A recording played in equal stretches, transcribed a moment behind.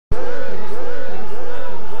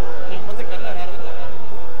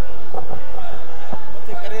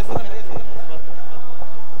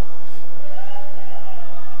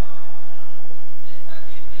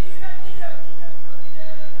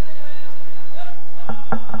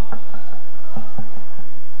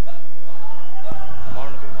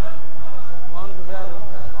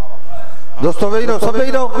दोस्तों वही रहो, सब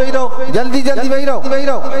वही रहो, जल्दी जल्दी वही रहो,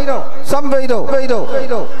 सब वही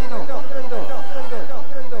रहो।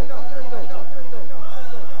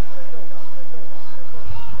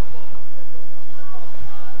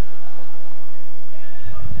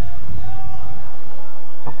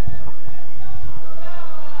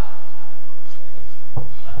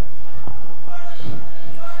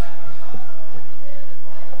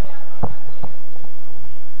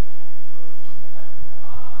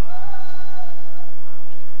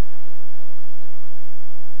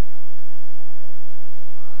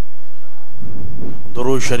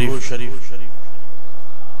 दुरूद शरीफ।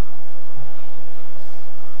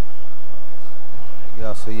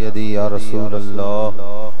 या सय्यदी या रसूल अल्लाह,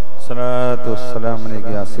 सलातो सलाम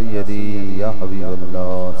अलैका या सय्यदी या हबीब अल्लाह।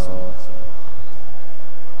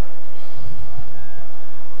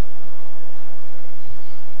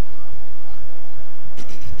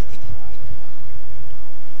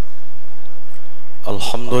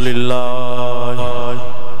 अल्हम्दुलिल्लाह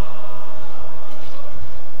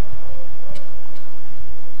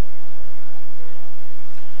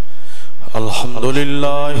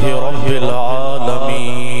अल्हम्दुलिल्लाहि रब्बिल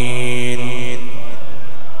आलमीन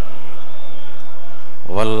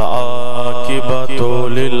वल आकिबतु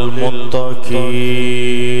लिल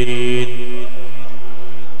मुत्तकीन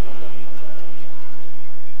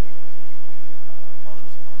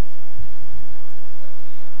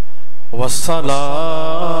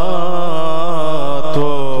वस्सलातु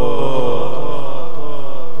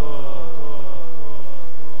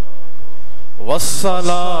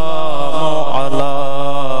वस्सलामु अला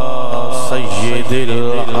सय्यिदिल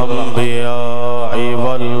अंबिया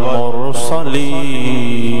वल मुरसलीन।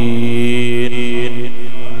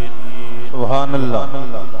 सुभान अल्लाह,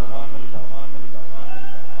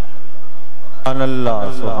 सुभान अल्लाह,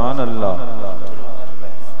 सुभान अल्लाह।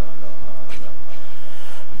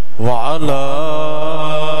 व अला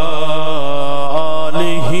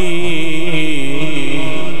आलिही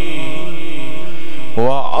व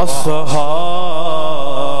अस्हाबिही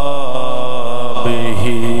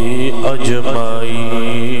अजमाइन।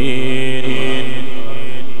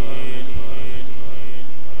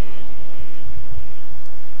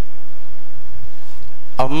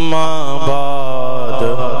 अम्मा बाद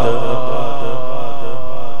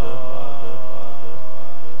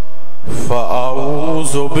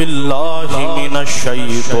फ़अऊज़ु बिल्लाहि मिनश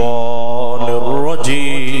शैतानिर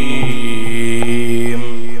रजीम।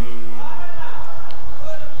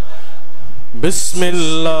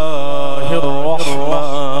 बिस्मिल्लाहिर रहमानिर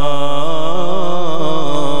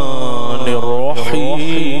रहीम।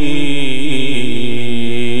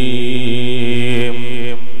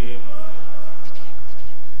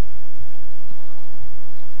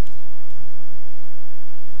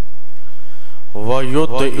 व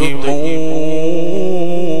युतइमूना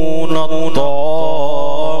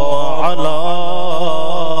अत्ताअम अला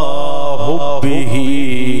हुब्बिही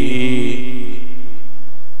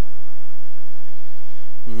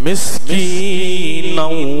मिस्कीनन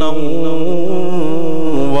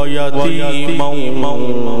व यतीमन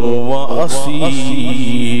व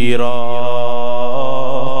असीरा।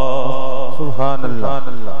 सुभान अल्लाह।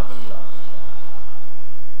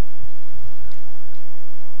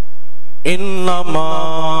 इन्नमा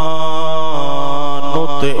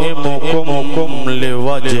नुतइमुकुम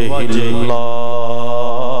लिवजहिल्लाह।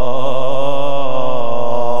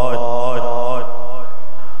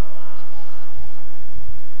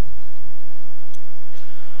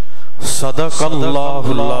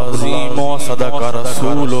 सदक़ल्लाहुल अज़ीम व सदक़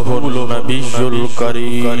रसूलुहुन नबियुल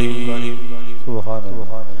करीम।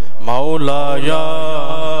 मौलाया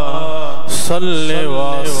सल्लि व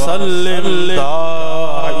सल्लिम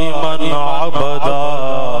दाइमन अबदा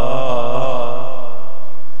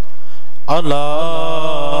अला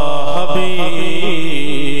हबीबिका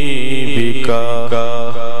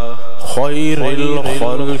खैरिल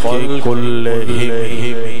खल्क़ि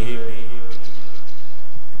कुल्लिहिम।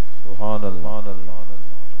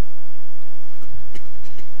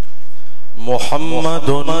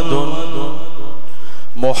 मुहम्मदुन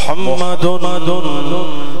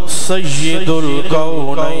सय्यिदुल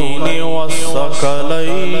कौनैनि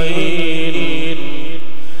वस्सकलैन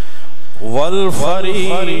वल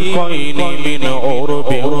फरीक़ैनि मिन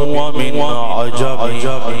उर्बिन व मिन अजम।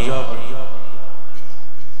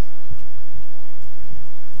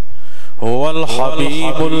 हुवल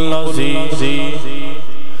हबीबुल्लज़ी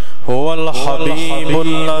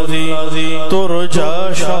तुरजा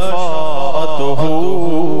शफ़ाअतुहु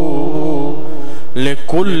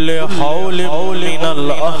लिकुल्लि हौलिन मिनल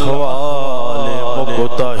अहवाल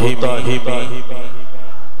मुक़्तहिमी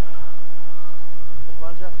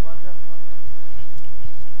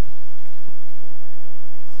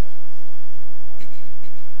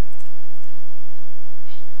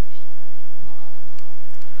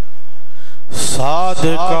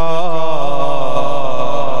सादका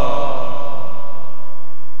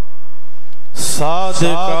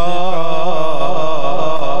सादका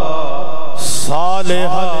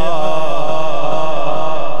सालेहा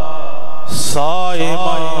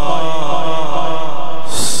साइमा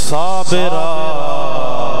साबिरा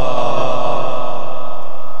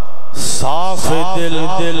साफ दिल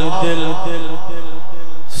दिल दिल दिल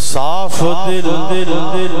साफ दिल दिल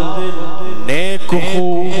दिल नेक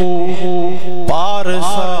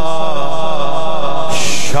पारसा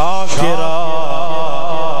शाकिरा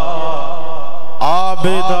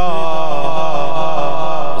आबिदा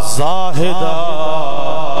जाहिदा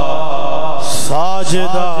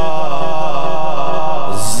साजिदा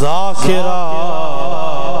जाकिरा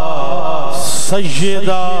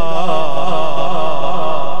सय्यदा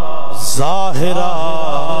जाहिरा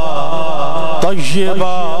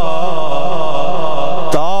तय्यबा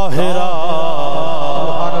ताहिरा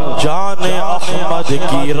जाने अहमद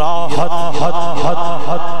की राहत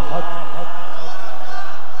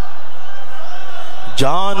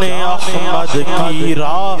जाने अहमद की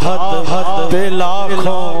राहत पे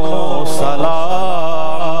लाखों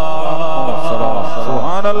सलाम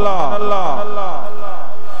सुभान अल्लाह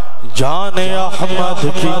जाने अहमद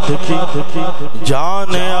की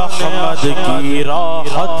जाने अहमद की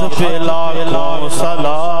राहत पे लाखों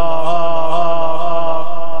सलाम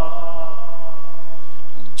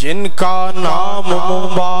जिनका नाम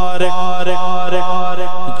मुबारक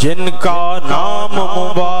जिनका नाम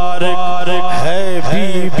मुबारक है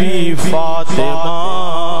बीबी फातिमा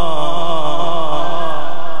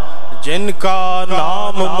जिनका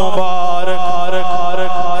नाम मुबारक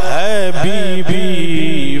है बीबी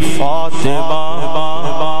फातिमा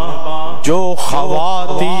जो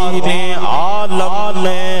ख़वातीने आलम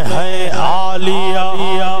में है आलिया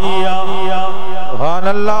सुभान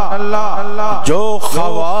अल्लाह जो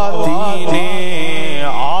ख़वातीने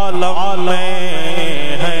आलम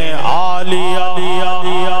में है आलिया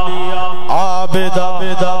आबिदा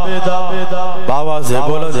बाबा से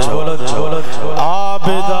बोलो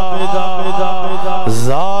आबिदा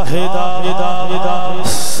जाहिदा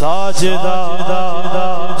साजिदा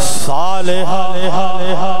सालेहा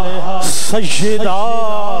सय्यदा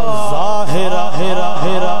जाहिरा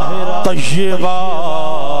तय्यबा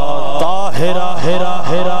ताहिरा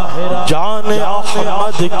जाने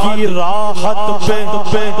अहमद की राहत पे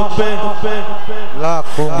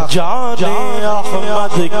जाने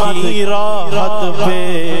अहमद की राहत पे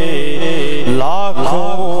लाखों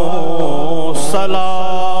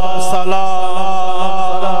सलाम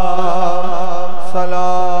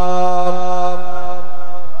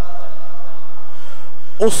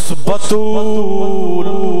उस बतूल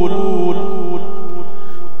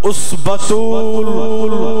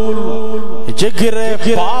जिगरे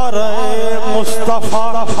पारे मुस्तफा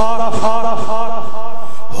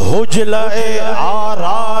हुजले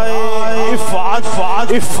आराए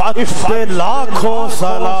इफ़त पे लाखों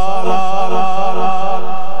सलाम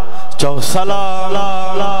चौ सलाम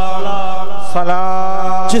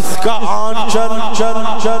जिसका आंचल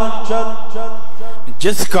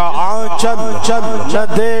जिसका आंचल न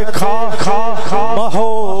देखा महो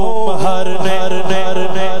महर ने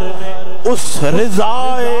उस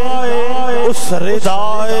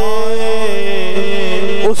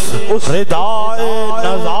रिदाए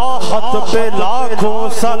नज़ाहत पे लाखों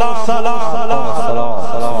सलाम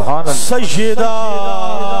सय्यदा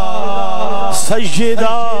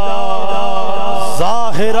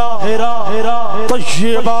ज़ाहिरा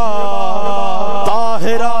तय्यबा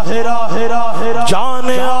ताहिरा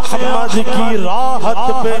जाने अहमद की राहत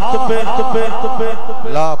पे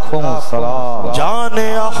लाखों सलाम जाने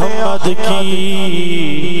अहमद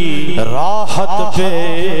की राहत पे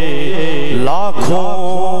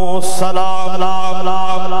लाखों सलाम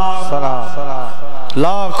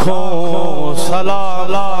लाखों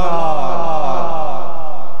सलाम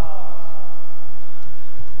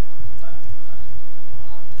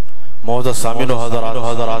मोहतरम सामीनो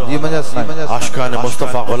हज़रात जी मजा आशिकान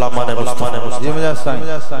मुस्तफ़ा गुलामान मुस्तफ़ा जी मजा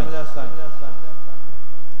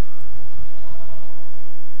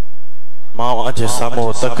मां अजे सामो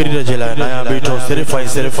तकरीर जे लाइ नया बीठो सिर्फ़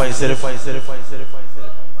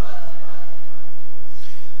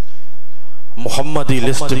मुहम्मदी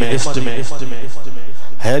लिस्ट में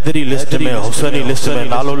हैदरी लिस्ट में हुसैनी लिस्ट में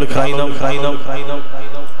नालो लिखाइंदम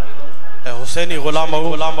ऐं हुसैनी गुलाम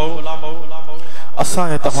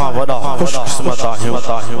असां तव्हां वॾा खुशकिस्मत आहियूं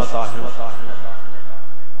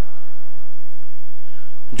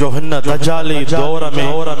जो हिन दजाली दौर में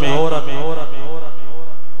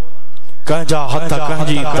कंहिंजा हथ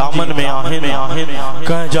कंहिंजी दामन में आहिनि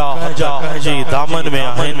कंहिंजा हथ कंहिंजी दामन में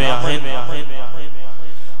आहिनि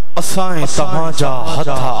असां तव्हांजा हथ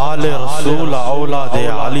आले रसूल औलाद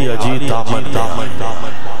आलिया जी दामन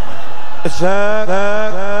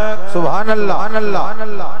सुभान अल्लाह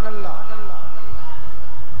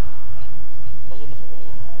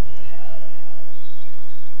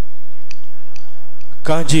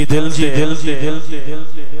कंहिंजी दिल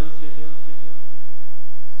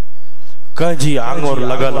कंहिंजी आंगुर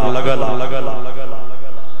लगल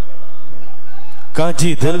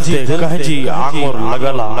कंहिंजी दिल ते कंहिंजी आंगुर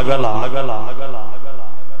लगल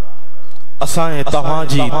असां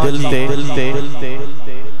तव्हांजी दिल ते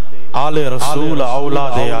आले रसूल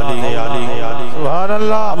औलाद आली सुभान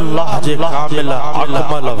अल्लाह अल्लाह जे कामिल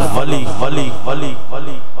अकमल वली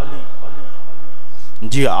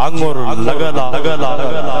जी आंगुर लगल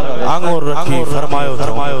आंगुर रखी फरमायो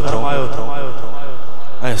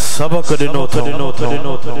ऐं सबक दिनो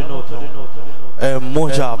ऐ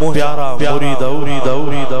मुझा प्यारा मुरीद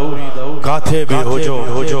काथे भी होजो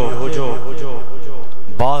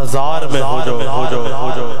बाजार में होजो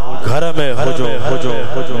घर में होजो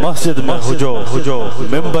मस्जिद में होजो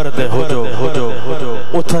मिंबर ते होजो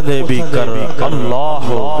उठंदे भी कर अल्लाह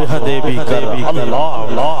बेहदे भी कर अल्लाह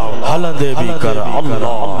हलंदे भी कर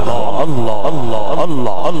अल्लाह अल्लाह अल्लाह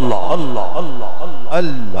अल्लाह अल्लाह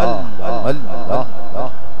अल्लाह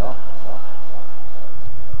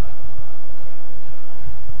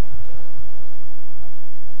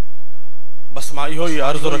बस मां इहो ई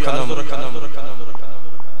अर्ज़ रखंदुमि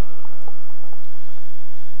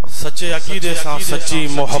सच्चे अकीदे सां सच्ची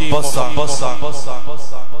मोहब्बत सां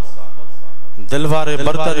दिल वारे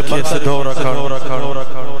बर्तन खे सिधो रखण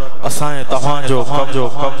असां तव्हांजो कम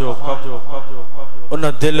उन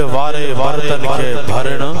दिल वारे बर्तन खे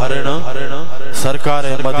भरण सरकार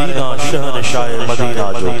मदीना शहनशाह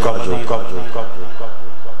मदीना जो कम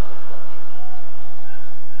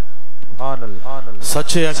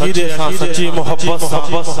सच्चे अकीदे सां सच्ची मोहब्बत सां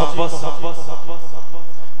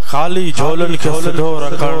खाली झोलन के सिधो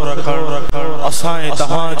रखण असां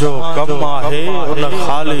तव्हांजो कम आहे उन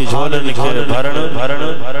खाली झोलन के भरण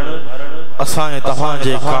असां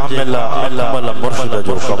तव्हांजे कामिल अकमल मुर्शिद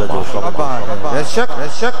जो कम बेशक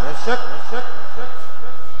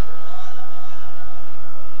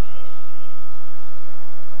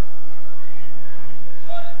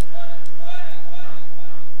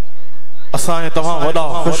असां तव्हां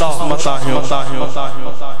वॾा खुशकिस्मत आहियो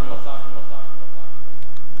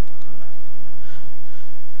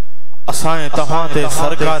असां तव्हां ते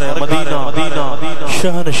सरकार मदीना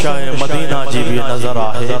शहनशाह मदीना जी भी नजर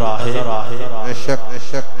आहे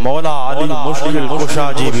मौला अली मुश्किल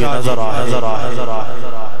कुशा जी भी नजर आहे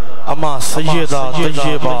अमा सैयदा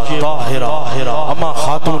तय्यबा ताहिरा अमा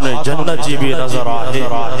खातून जन्नत जी भी नजर आहे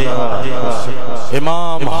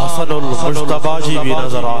इमाम हसनुल मुज्तबा जी भी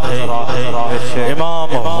नजर आहे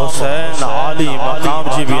इमाम हुसैन आली मकाम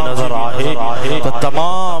जी भी नजर आहे तो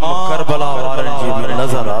तमाम करबला वारन जी भी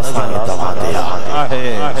नजर असां तव्हां ते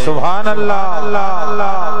आहे सुभान अल्लाह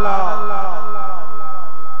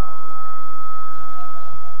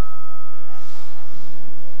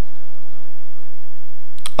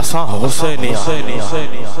असां हुसैनी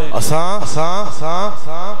असां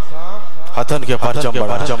हथन के परचम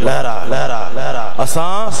लहरा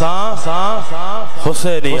असां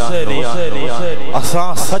हुसैनी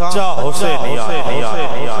असां सच्चा हुसैनी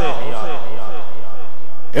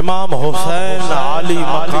इमाम हुसैन आली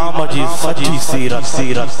मकाम जी सच्ची सीरत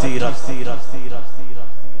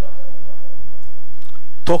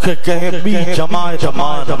तोखे कहीं बी जमात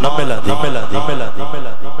न मिलंदी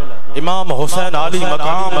इमाम हुसैन आली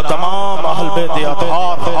मकाम तमाम अहल बैत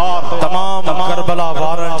अतहार तमाम करबला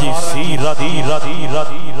वारन जी सीरत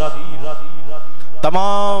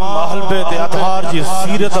तमाम अहल बैत अतहार जी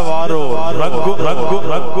सीरत वारो रंग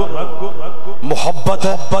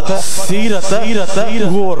मोहब्बत सीरत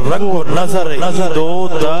वो रंग नजर ईंदो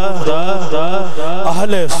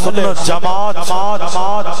अहले सुन्नत जमात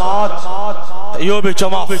यो भी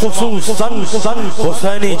चमा खुसूसन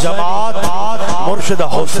हुसैनी जमात मुर्शिद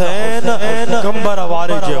हुसैन कंबर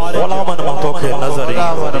वारे जे गुलामन मतो के नजर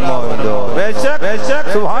ईंदो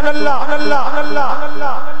बेशक सुभान अल्लाह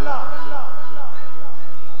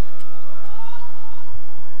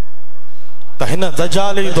तहिन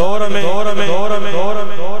दजाली दौर में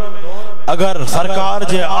अगर सरकार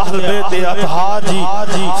जे अहल बैत अतहार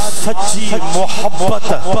जी सच्ची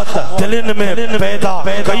मोहब्बत दिलन में पैदा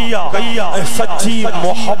कइया सच्ची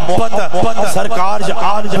मोहब्बत सरकार जे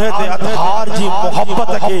अहल बैत अतहार जी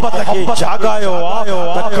मोहब्बत के जागायो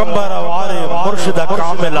तकबर वारे मुर्शिद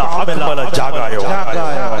कामिल अकमल जागायो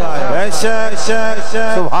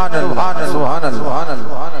सुभान अल्लाह सुभान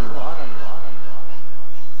अल्लाह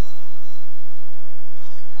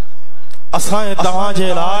असाए तव्हां जे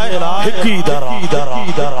लाइ हिकु ई दर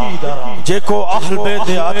जेको अहल बैत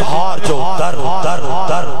अतहार जो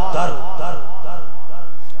दर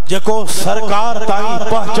जेको सरकार ताईं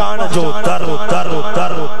पहचान जो दर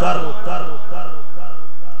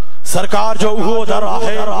सरकार जो उहो दर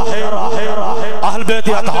आहे अहल बैत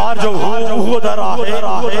अतहार जो उहो दर आहे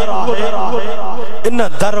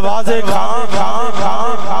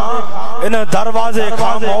इन दरवाजे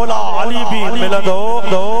खां मौला अली भी मिलंदो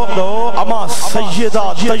अमा सैयदा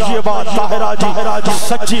तय्यबा ताहिरा जी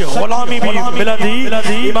सच्ची गुलामी भी मिलंदी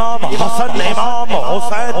इमाम हसन इमाम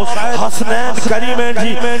हुसैन हसनैन करीमैन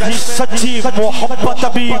जी सच्ची मोहब्बत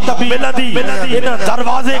भी मिलंदी इन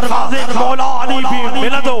दरवाजे खां मौला अली भी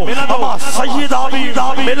मिलंदो अमा सैयदा भी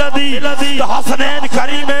मिलंदी हसनैन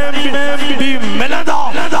करीमैन भी मिलंदा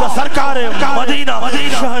सरकार मदीना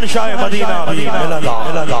शहनशाह मदीना भी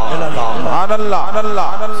मिलंदा सुभान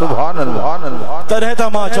अल्लाह सुभान अल्लाह तरह त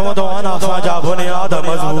मां चवंदो आहियां असांजा बुनियाद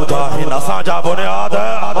मज़बूत आहिनि असांजा बुनियाद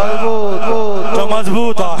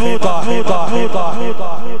मज़बूत आहिनि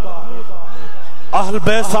अहल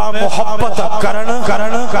बैत सां मोहब्बत करण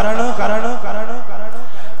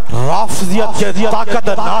राफ़िज़ियत जी ताकत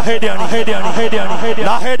नाहे ॾियणी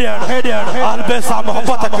अहल बैत सां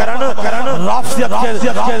मोहब्बत करण राफ़िज़ियत जी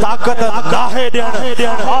ताकत नाहे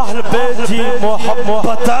ॾियण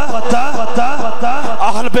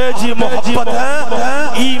अहल बैत जी मोहब्बत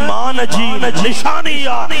ईमान जी निशानी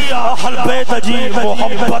आहे अहल बैत जी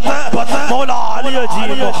मोहब्बत मौला आलिया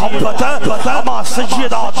जी मोहब्बत अमा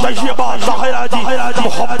सैयदा तय्यबा ताहिरा जी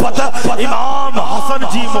मोहब्बत इमाम हसन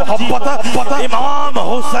जी मोहब्बत इमाम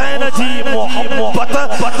हुसैन जी मोहब्बत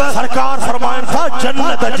सरकार फरमाइन था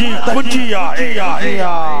जन्नत जी कुंजी आहे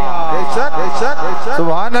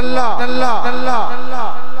सुभान अल्लाह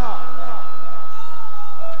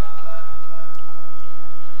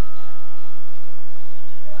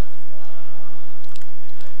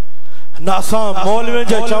न असां मौलवियुनि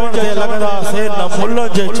जे चवण ते लॻंदासीं न मुल्लनि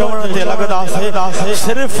जे चवण ते लॻंदासीं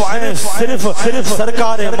सिर्फ़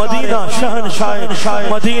सरकार मदीना शहनशाह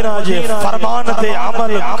मदीना जे फरमान ते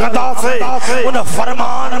अमल कंदासीं उन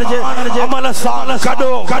फरमान जे अमल सां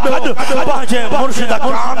गॾो पंहिंजे मुर्शिद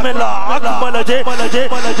कामिल अकमल जे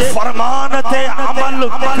फरमान ते अमल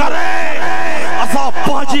करे असां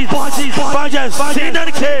पंहिंजे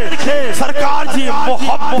सीननि खे सरकार जी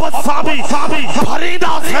मोहब्बत सां भी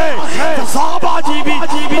भरींदासीं साहबा जी भी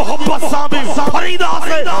मोहब्बत सां भी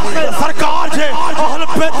भरींदासीं सरकार जे अहल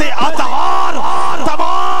बैत अतहार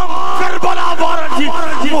तमाम करबला वारनि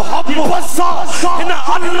जी मोहब्बत सां इन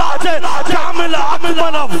अल्लाह जे कामिल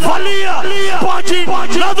अकमल वली पंहिंजी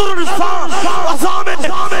नज़रुनि सां असां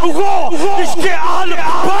में उहो इश्क़ अहल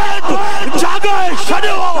बैत जाॻाए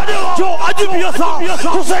छॾियो जो अॼु भी असां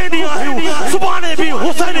हुसैनी आहियूं सुभाणे भी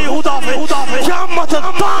हुसैनी हूंदासीं क़यामत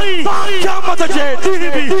ताईं क़यामत जे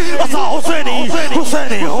ॾींहुं भी असां हुसैनी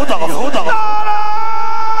हूंदासीं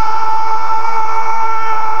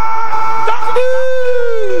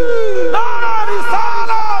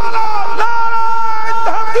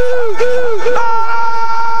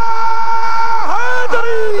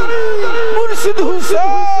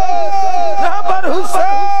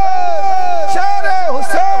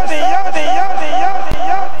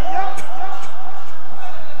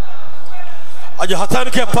अज हसन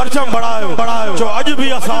के परचम बढ़ायो जो अज भी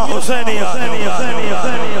असा हुसैनी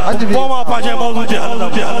पोमा पाजे मौजूद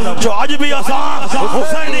जो अज भी असा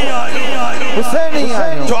हुसैनी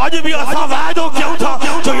जो अज भी असा वायदो क्यों था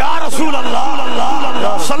जो या रसूल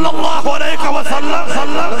अल्लाह सल्लल्लाहु अलैहि वसल्लम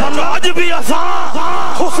जो अज भी असा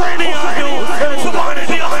हुसैनी सुभाने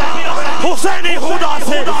भी असा हुसैनी हुदा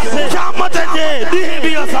से क़यामत जे ॾींहुं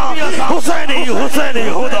भी असा हुसैनी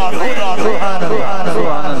हुदा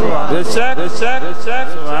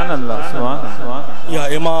या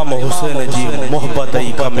इमाम हुसैन जी मोहब्बत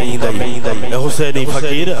ही कमीदई हुसैनी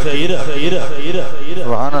फकीर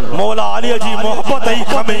मौला आलिया जी मोहब्बत ही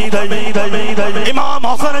कमीदई इमाम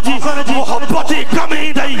हसन जी मोहब्बत ही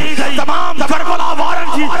कमीदई तमाम करबला वारन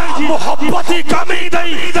जी मोहब्बत ही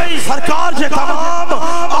कमीदई सरकार जे तमाम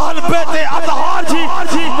अहल बैत अतहार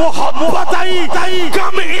जी मोहब्बत ही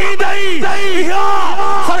कमीदई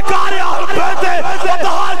सरकार अहल बैत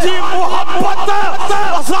अतहार जी मोहब्बत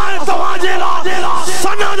असां तव्हांजे लाइ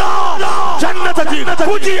सनदा जी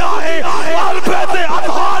खुजी आहे आल बैत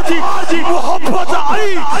अतहार जी मोहब्बत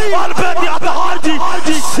आई आल बैत अतहार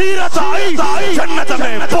जी सीरत आई जन्नत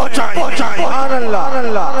में पहुंचाई सुभान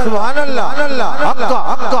अल्लाह सुभान अल्लाह हक्का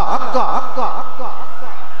हक्का हक्का हक्का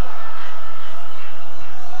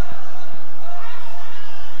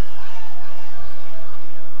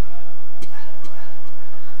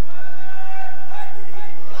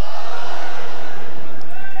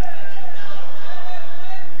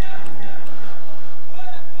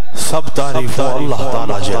सब तारीफ अल्लाह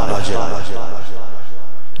ताला जे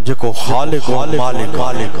जेको खालिक व मालिक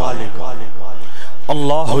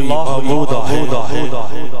अल्लाह ही महबूद है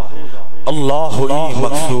अल्लाह ही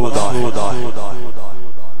मकसूद है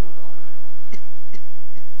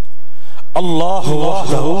अल्लाह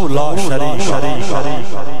वहदहु ला शरीक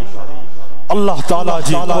अल्लाह ताला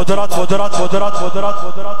जी कुदरत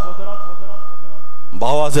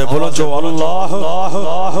बावा से बोलो जो अल्लाह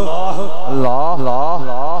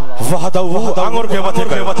वहदहु आंगुर के मथे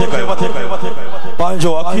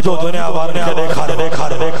पांचो अकीदो दुनिया वार के देखारे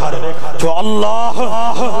जो अल्लाह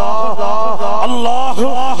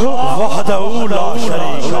वहदहु ला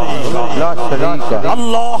शरीक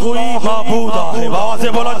अल्लाह ही माबूद है बावा से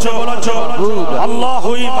बोलो जो अल्लाह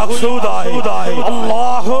ही मकसूद है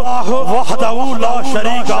अल्लाह वहदहु ला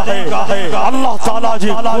शरीक है अल्लाह ताला जी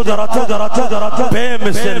कुदरत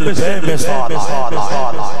बेमिसाल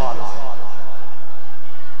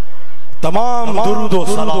तमाम दुरूद व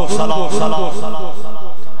सलाम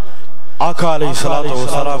आका अलैहिस्सलातु व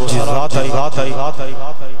सलाम जी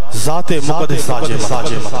ज़ात मुक़द्दसा जे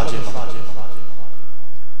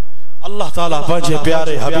अल्लाह ताला पंहिंजे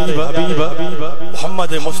प्यारे हबीब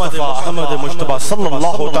मोहम्मद मुस्तफा अहमद मुश्तबा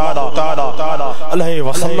सल्लल्लाहु ताला अलैहि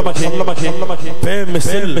वसल्लम के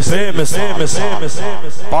बेमिसाल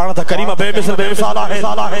पाण त करीम बेमिसाल आहे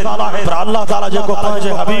पर अल्लाह ताला जेको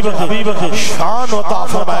पंहिंजे हबीब खे शान अता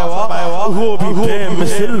फरमायो आहे उहो बि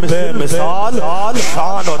बेमिसाल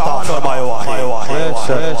शान अता फरमायो आहे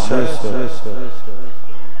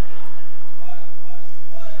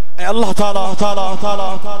अल्लाह ताला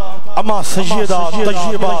अमा सय्यदा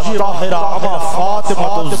तय्यबा ताहिरा अमा फातिमा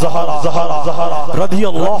ज़हरा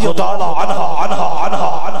रदियल्लाहु ताला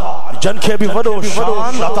अन्हा जनखे भी वडो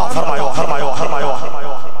शान अता फरमायो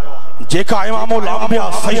जेका इमामुल अंबिया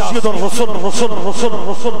सय्यदुर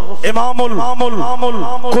रसूल इमामुल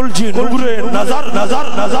कुल जी नूरे नजर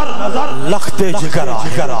लखते जिगर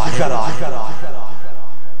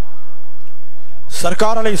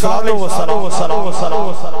सरकार अलैहिस्सलातु वस्सलाम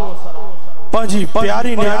पंजी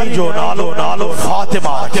प्यारी न्याणी जो नालो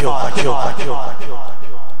फातिमा रखियो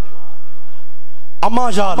अम्मा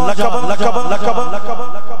जा लक़ब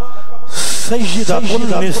सय्यदा कुल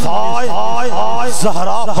निसाए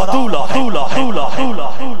ज़हरा बतूला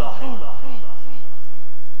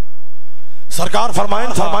सरकार फरमाइन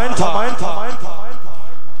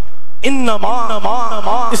इन्नमा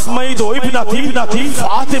इस्मैदो इब्नती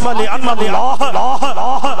फातिमा लिअन्नल्लाह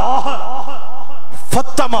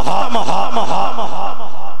फत्तमहा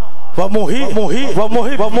व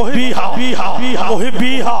मुहिब्बिहा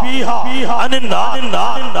अनिन्नार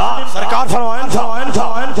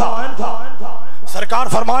सरकार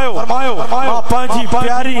फरमायो मां पंहिंजी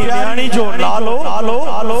प्यारी न्याणी जो नालो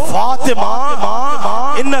फातिमा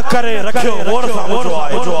इन करे रखियो और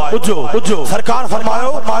उजो सरकार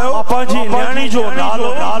फरमायो मां पंहिंजी न्याणी जो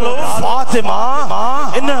नालो फातिमा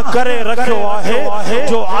इन करे रखियो आहे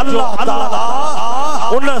जो अल्लाह ताला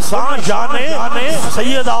उन सां जाने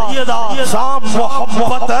सय्यदा सां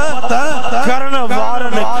मोहब्बत करण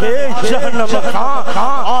वारन खे जहन्नम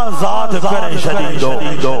खां आजाद करे छॾींदो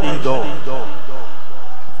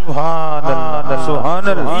सुभान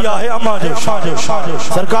अल्लाह या है अम्मा जो शाह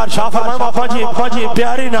सरकार शाह फरमायो पंहिंजी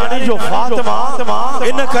प्यारी नानी जो फातिमा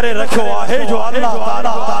इन करे रखियो आहे जो अल्लाह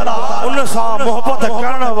ताला उन सां मोहब्बत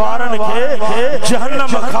करण वारन खे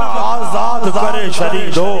जहन्नम खां आजाद करे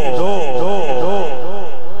छॾींदो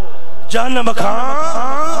जहन्नम खां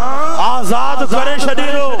आजाद करे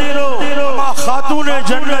छॾींदो अमा खातून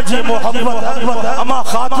जन्नत जी मोहब्बत अमा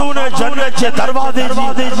खातून जन्नत जे दरवाजे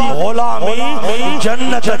जी गुलामी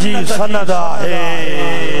जन्नत जी सनद आहे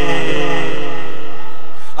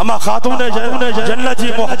अमा खातून जन्नत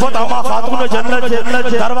जी मोहब्बत अमा खातून जन्नत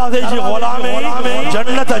जे दरवाजे जी गुलामी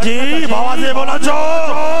जन्नत जी आवाज़ बोलो जो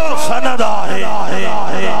सनद आहे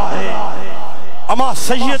अमा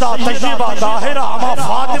सय्यदा तय्यबा ताहिरा अमा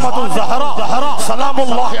फातिमा ज़हरा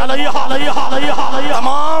सलामुल्लाह अलैहा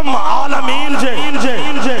तमाम आलमीन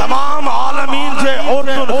जे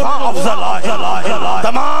औरतुन खां अफजल आहे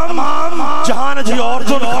तमाम जहान जी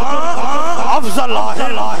औरतुन खां अफजल आहे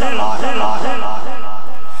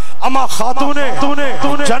اما خاتون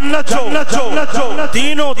جنت جو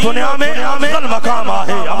دینوں دنیا میں افضل مقام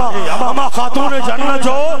آئے اما خاتون جنت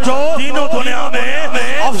جو دینوں دنیا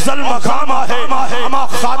میں افضل مقام آئے اما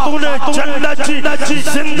خاتون جنت جی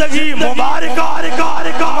زندگی مبارکہ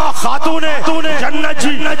اما خاتون جنت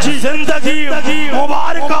جی زندگی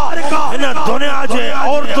مبارکہ انہیں دنیا جے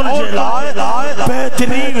عورتن جے لائے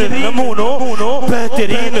بہترین نمونو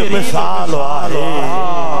بہترین مثال آئے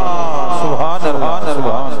سبحان اللہ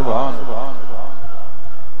سبحان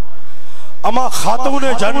اما خاتون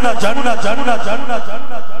جنت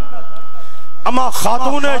اما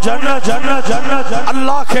خاتون جنت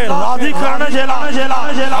اللہ کے راضی کرنے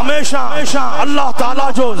جلا ہمیشہ اللہ تعالیٰ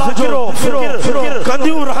جو ذکر و فکر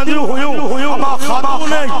کندیوں رہندیوں ہوئیوں اما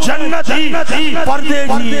خاتون جنت پردے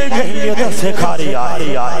جی اہمیت سکھاری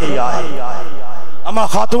آئی اما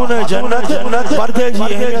خاتون جنت پردے جی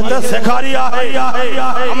اہمیت سکھاری آئی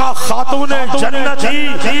اما خاتون جنت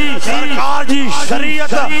سرکار جی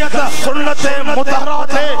شریعت سنت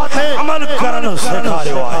مطہرات عمل کرن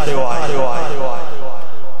سکھاری آئی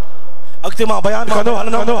اکتما بیان کردو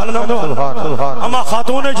اما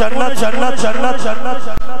خاتون جنت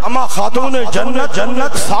اما خاتون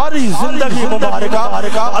جنت ساری زندگی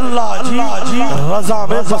مبارکہ اللہ جی رضا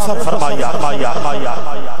میں بسر فرمایا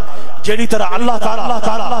جیڑی طرح اللہ تعالیٰ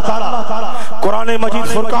قرآن مجید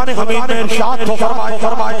فرقان حمید میں ارشاد تو فرمائے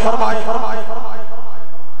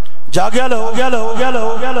جاگیا لو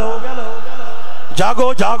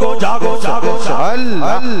جاگو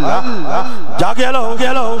جاگیا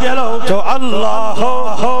لو تو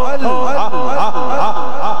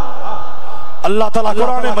اللہ تعالیٰ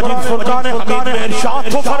قرآن مجید فرقان حمید میں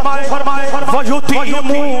ارشاد تو فرمائے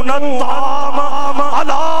وَيُطِعِمُونَ الطَّعَامَ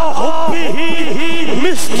عَلَىٰ حُبِّهِ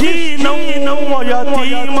مِسْكِينًا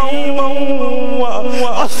وَيَتِيمًا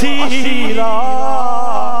وَأَسِيرًا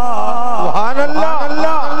سبحان اللہ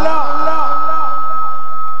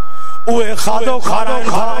اوے خادو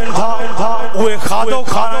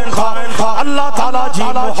خارن اللہ تعالیٰ جی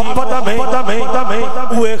محبت میں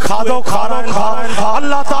اوے خادو خارن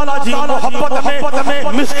اللہ تعالیٰ جی محبت میں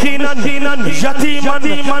مسکینن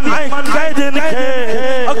یتیمن قیدن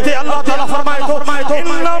کے اگتے اللہ تعالیٰ فرمائے تو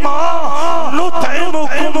انما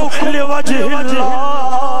نطعمکم لوجہ اللہ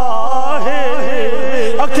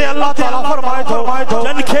اگتے اللہ تعالیٰ فرمائے تو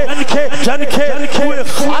جن کے اوے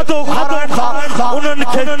خادو خارن انہن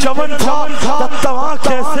کے جون تھا تواں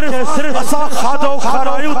کے صرف اسا خادو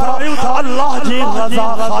خرائیو تھا اللہ جی رضا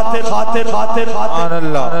خاطر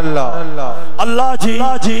اللہ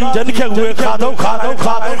جی جن کے ہوئے خادو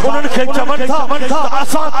انہن کے جون تھا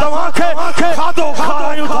اسا تواں کے خادو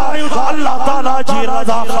خرائیو تھا اللہ تعالیٰ جی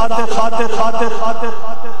رضا خاطر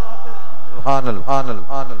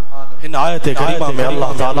ان آیت کریمہ میں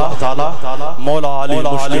اللہ تعالیٰ مولا علی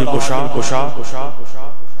مشکل کشا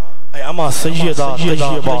اے اما سیدہ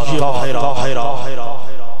طیبہ طاہرہ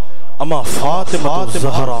اما فاطمہ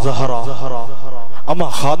زہرا اما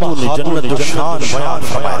خاتون جنت شان بیان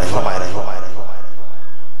فرمائے رہے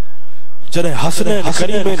جنہیں حسنین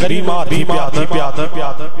کریمین بیمار تھی پیا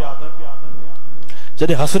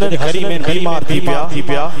جنہیں حسنین کریمین بیمار تھی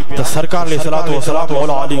پیا تو سرکار علیہ السلام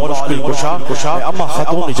مولا علی مشکل کشا اما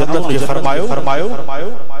خاتون جنت کے فرمایو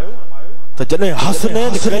تو جنہیں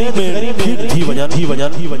حسنین کریمین پھیک تھی وجن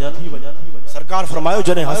سرکار فرمایو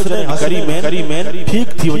جنہیں حسنین کریمین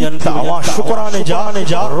پھیک تھی وجن تا آوان شکرانے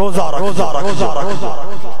جا روزہ رکھ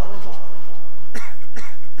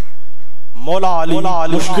مولا علی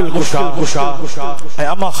مشکل کشا اے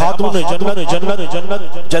اما خاتون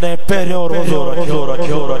جنت جنہیں پہریوں روزو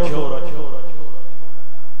رکھو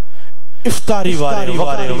افطاری والے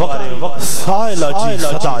وقت سائلہ جی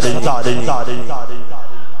صدا دے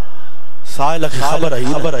سائلہ کی خبر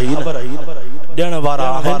ہے دینا وارا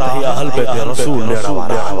ہے اہل بیت رسول دینا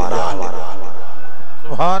وارا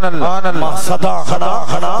سبحان اللہ صدا خنا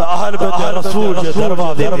اہل بیت رسول جے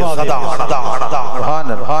دروازے میں صدا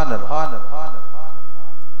سبحان اللہ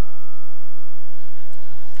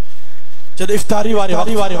جد افطاری وارے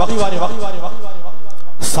وقت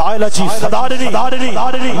سائلہ چی صدا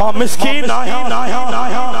دنی ماں مسکین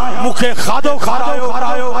مکھے خادو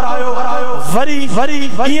کھارایو وری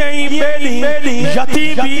یہیں بیلی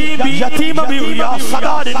یتیم بھی یا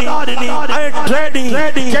صدا دنی اے ٹریڈی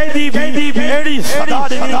قیدی بھی بیڑی صدا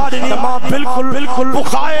دنی ماں بالکل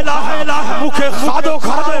بخائلہ مکھے خادو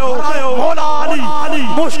کھارایو مولا علی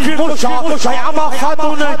مشکل کشا اما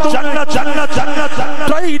خاتون جنت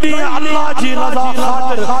ٹریڈی اللہ جی رضا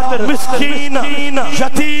خاطر مسکین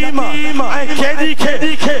یتیم اے قیدی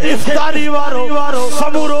کے افطاری وارو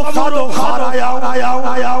سمورو خادو کھارایا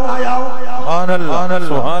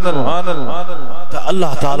سبحان اللہ تو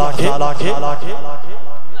اللہ تعالیٰ کے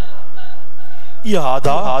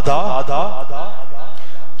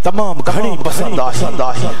تمام گھڑی پسند آہی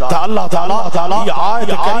تا اللہ تعالیٰ یہ آیت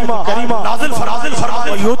کریمہ نازل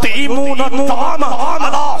فرمائے وَيُطْعِمُونَ الطَّعَامَ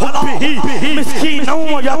عَلَىٰ حُبِّهِ مِسْكِينًا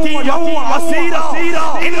وَيَتِيمًا وَأَسِيرًا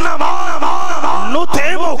إِنَّمَا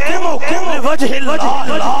نُطْعِمُكُمْ لِوَجْهِ اللَّهِ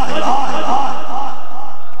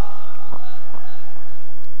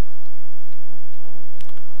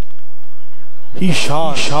ہی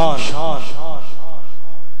شان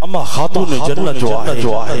اما خاتون جنت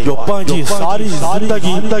جو آئے جو پانچی ساری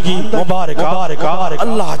زندگی مبارک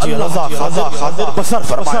اللہ جی رضا خاطر بسر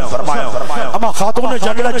فرمایا اما خاتون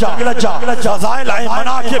جنت جا فضائل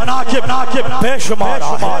مناکب بے شمار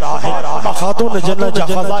ہے اما خاتون جنت جا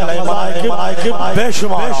فضائل مناکب بے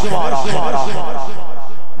شمار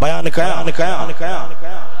بیان کیا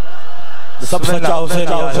سب سچا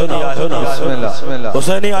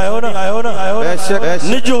حسینی آئے ہو نا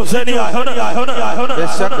نجو حسینی آئے ہو نا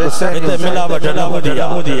ملا بجنا ہو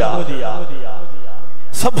دیا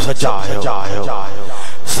سب سچا آئے ہو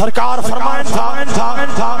سرکار فرمائن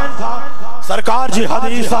تھا سرکار جی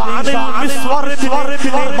حدیث عن المسور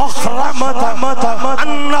بن مخرمت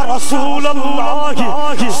ان رسول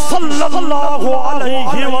اللہ صلی اللہ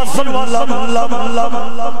علیہ وسلم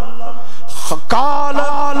قال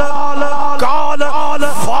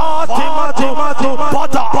فاطمة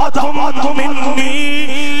بضعة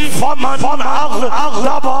مني فمن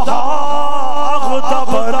أغضبها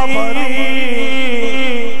أغضبني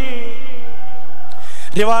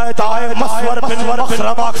روایت آئے مسور بن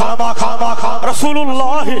مخرمہ رسول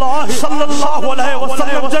اللہ صلی اللہ علیہ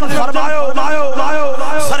وسلم جن فرمائیو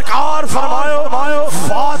سرکار فرمائیو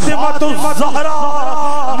فاطمة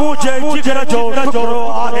الزہرا مجھے جگر جو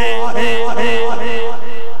ٹکرو آئے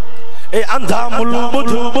اے اندھا ملو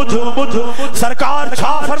بدھو سرکار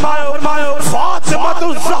چھا فرمائیو فاطمة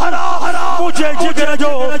الزہرا مجھے جگر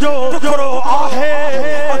جو ٹکرو آئے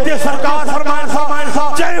تے سرکار فرمائیو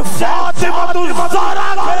جے فاطمة الزہرا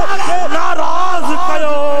ناراض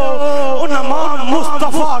کیو ان امام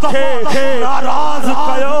مصطفیٰ کے ناراض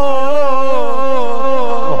کیو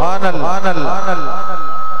سبحان اللہ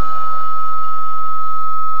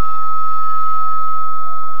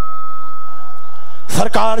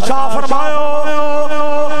سرکار شاہ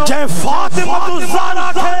فرمائیو جے فاطمة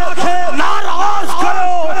الزہرا کے ناراض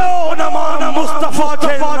کیو ان امام مصطفیٰ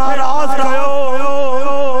کے ناراض کیو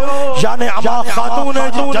یعنی اما خاتون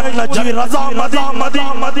جنت جی رضا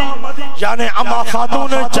مدی یعنی اما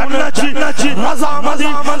خاتون جنت جی رضا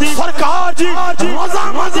مدی سرکار جی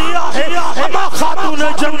رضا مدی آئے اما خاتون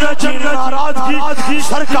جنت جی ناراضگی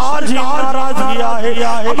سرکار جی ناراضگی آئے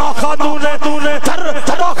اما خاتون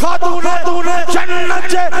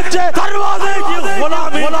جنت جے دروازے کی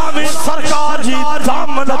غلامی سرکار جی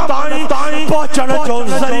دامن تائیں پہنچن جو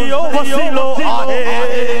ذریعہ وسیلو آئے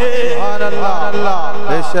سبحان اللہ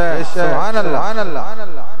بے شک سبحان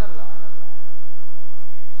اللہ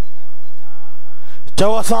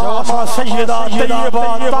جو اسامہ سیدہ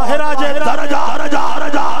طیبہ طاہرہ جے درجہ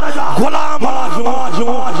غلام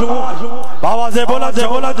آوازے بولا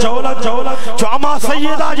جو اما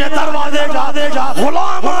سیدہ جے دروازے جا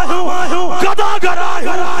غلام گدا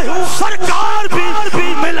گرائے سرکار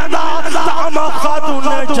بھی ملدا اما خاتون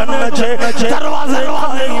جنت جے دروازے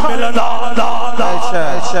ملدا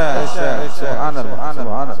سبحان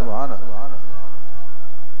اللہ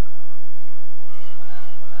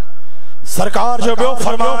سرکار جو بیو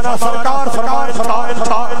فرمانا سرکار فرمانا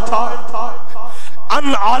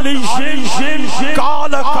ان علی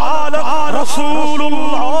قال رسول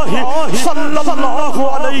اللہ صلی اللہ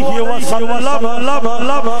علیہ وسلم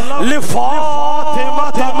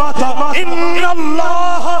لفاطمة ان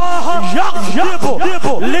اللہ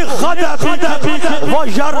یغضب لغضبک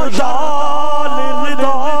ویرضا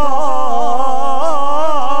لرضاک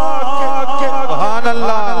سبحان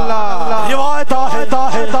اللہ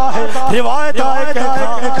روایت آئے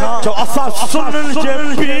جو اسا سنن جے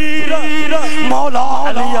پیر مولا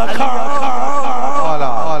علیہ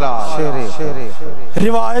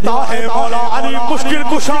روایت آئے مولا علی مشکل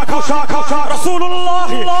کشا رسول اللہ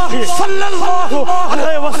صلی اللہ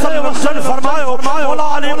علیہ وسلم جن فرمائیو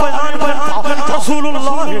مولا علی بیان رسول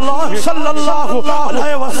اللہ صلی اللہ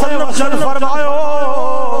علیہ وسلم جن فرمائیو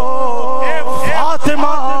اے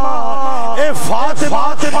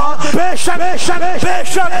فاطمہ بے شک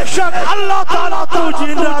اللہ تعالیٰ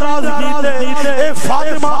تجھے ناراضگی دے اے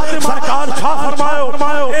فاطمہ سرکار چھا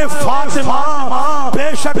فرمائیو اے فاطمہ بے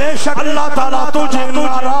شک اللہ تعالیٰ تجھے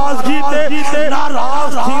ناراضگی دے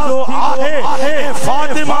ناراض تھی دو آئے اے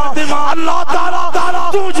فاطمہ اللہ تعالیٰ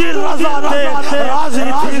تجھے رضا دے راضی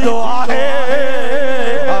تھی دو آئے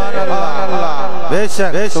بے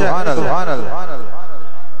شک سبحان اللہ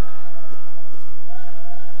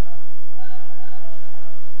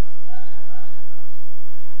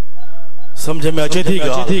समझ में अचे थी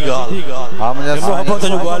हाँ मुझे मोहब्बत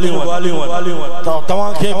जो गालियों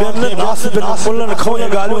तव्हां खे ॿियनि नासिब मुल्लनि खो या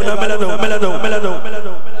गालियों न मिलंदो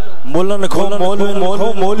मुल्लनि खो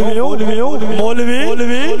मौलवी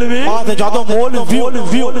मां त चवां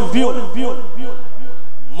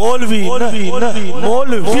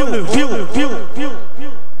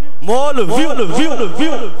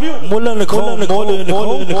मुल्लनि खो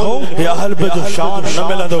या हल्ब जो शान न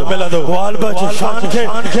मिलंदो वो हल्ब जो शान खे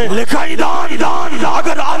लिखाईंदान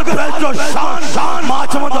अगर हल्ब जो शान मां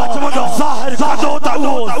चवंदो ज़ाहिर कदो त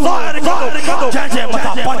उहो ज़ाहिर कदो जंहिंजे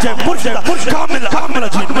मथां पंहिंजे मुर्शिद कामिल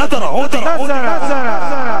जी नज़र हूंदी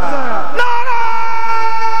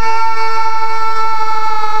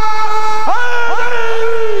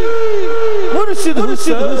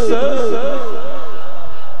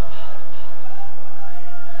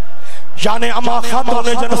जाने अमा खातून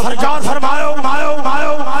ने जन सरकार फरमायो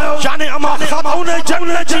जाने अमा खातून ने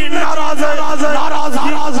जन्नत की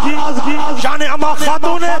नाराजगी जाने अमा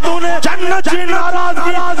खातून ने जन्नत की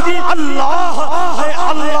नाराजगी अल्लाह है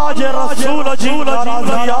अल्लाह जे रसूल जी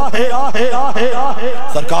नाराजगी है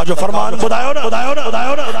सरकार जो फरमान बुधायो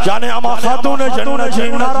ना जाने अमा खातून ने जन्नत की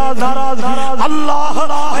नाराजगी अल्लाह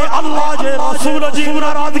है अल्लाह जे रसूल जी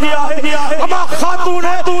नाराजगी है अमा खातून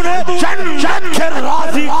ने जन्नत के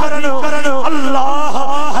राजी करनो अल्लाह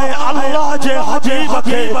है अल्लाह जे हबीब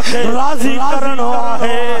के राजी करनो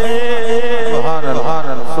है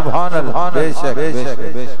सुभान अल्लाह बेशक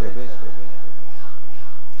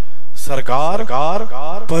सरकार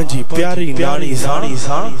पंजी प्यारी नानी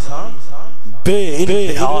सां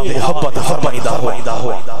बेइंतहा मोहब्बत फरमाईंदा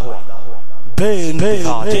हो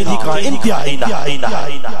बेइंतहा जंहिंजी का इंतहा ही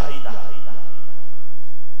ना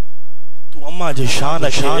अम्मा जी शान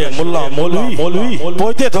मुल्ला मौलवी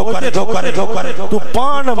पोइते थो करे तू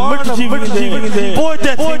पान मिट जी विंदे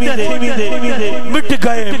पोइते थी मिट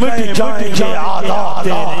गए जाएंगे आदात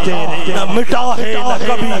तेरे न मिटा है न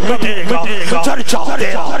कभी मिटेगा चर्चा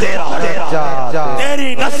तेरा तेरी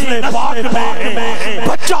नस्ल पाक में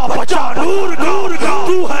बच्चा नूर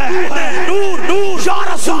तू है नूर या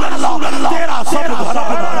रसूल अल्लाह तेरा सब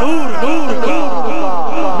घराना नूर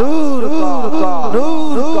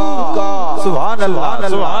सुभान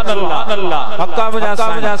अल्लाह हक्का बजा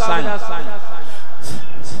साईं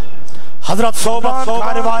हजरत सोबान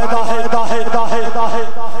का रिवायत है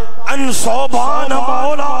अन सोबान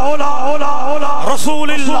मौला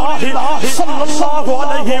रसूलुल्लाह सल्लल्लाहु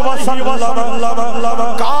अलैहि वसल्लम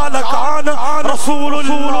कान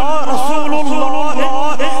रसूलुल्लाह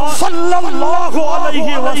सल्लल्लाहु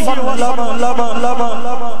अलैहि वसल्लम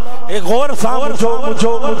एक गौर साहब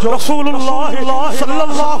जो रसूलुल्लाह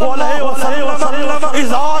सल्लल्लाहु अलैहि वसल्लम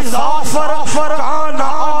इज़ा साफर कान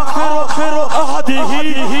आखिर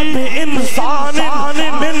अहदिही बिइंसान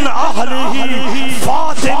मिन अहलिही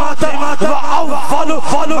फातिमा व अव्वल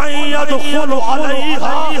मन यदखुलु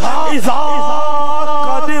अलैहा इज़ा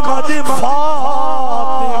क़दिमत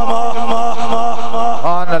फातिमा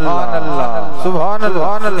सुभान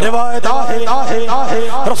अल्लाह रिवायत है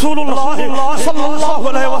रसूलुल्लाह सल्लल्लाहु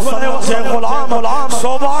अलैहि वसल्लम से गुलाम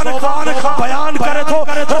सोबान खान बयान करे तो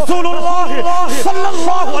रसूलुल्लाह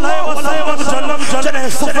सल्लल्लाहु अलैहि वसल्लम जने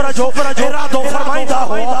सफर जो इरादो फरमाइंदा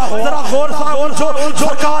हो जरा गौर से जो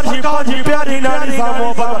सरकार जी प्यारी नानी सा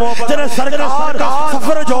मोहब्बत जने सरकार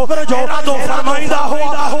सफर जो इरादो फरमाइंदा हो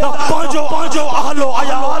पांचो अहलो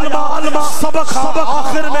अयाल सबक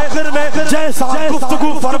आखिर में जैसा गुफ्तगू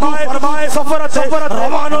फरमाए सफर से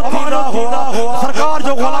रवाना हो सरकार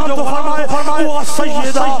जो गुलाम तो फरमाए वो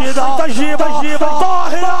सैयदा तय्यबा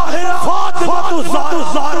ताहिरा फातिमा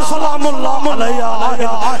ज़हरा सलामुल्लाह अलैहा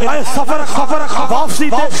ऐ सफर वापसी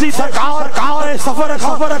दे सरकार सफर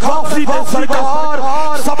वापसी दे सरकार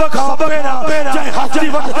सबक जय हजरी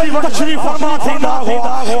वक्त तशरीफ फरमा थींदा हो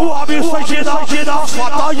वो अभी सैयदा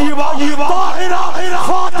तय्यबा ताहिरा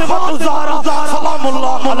फातिमा ज़हरा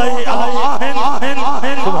सलामुल्लाह अलैहा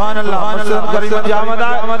सुभान अल्लाह करीम जामदा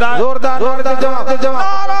जोरदार जवाब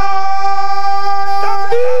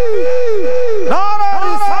नारा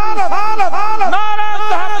रिसालत नारा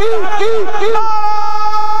तहकीक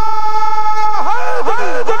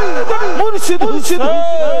मुर्शिद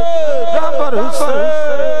रहबर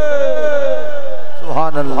हुसैन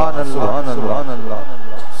सुभान अल्लाह सुभान अल्लाह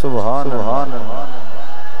सुभान अल्लाह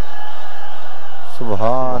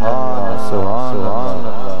सुभान अल्लाह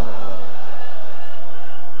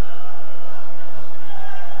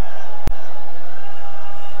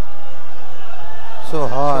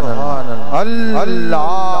सुभान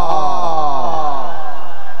अल्लाह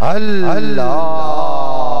अल्लाह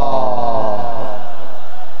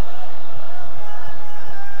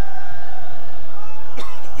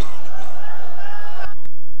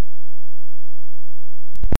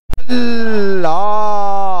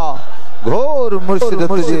मुर्शिद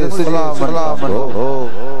तुझे सलाम हो।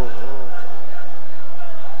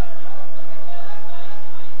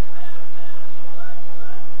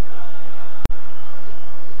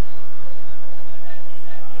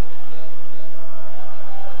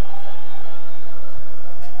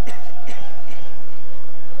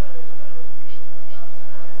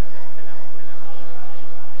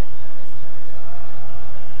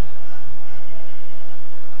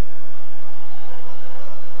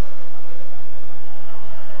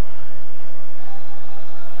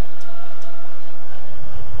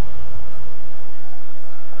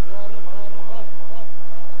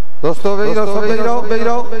 दोस्तों वही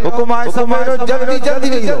रहो हुकुम आए सब जल्दी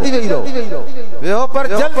रहो वे हो पर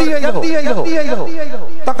जल्दी रहो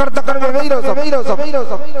तकड़ में वही रहो सब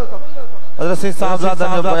हज़रत साहिबजादा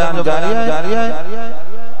जो बयान जारी है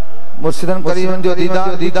मुर्शिदन करीमन जो दीदा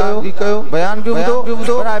कयो बयान भी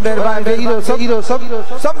ॿुधो बराए मेहरबानी वही रहो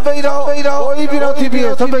सब वही रहो कोई भी न थी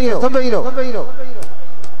बीहे सब वही रहो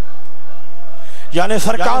यानी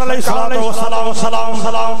सरकार अलैहि सलाम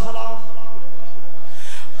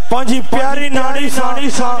पंजी प्यारी नाड़ी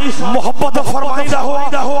सा मोहब्बत फरमाइंदा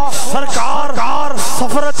हुआ सरकार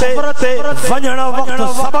सफर ते वञण वक्त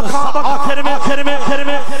सब खां आखिर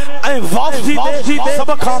में ऐं वापसी ते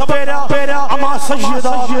सब खां पहिरियां अमा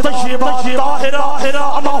सैयदा तय्यबा ताहिरा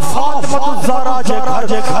अमा फातिमा ज़हरा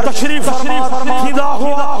जे घर तशरीफ थींदा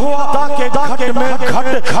हुआ ताकि घट में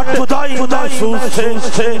घट खुदाई महसूस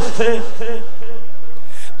थे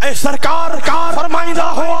ऐ सरकार फरमाइंदा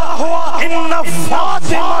हुआ इन्न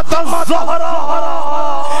फातिमा ज़हरा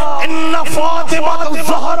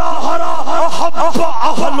अहब्ब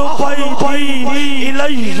अहलु बैती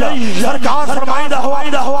इलैया सरकार फरमाइंदा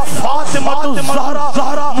हुआ फातिमा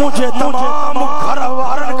ज़हरा मुझे तमाम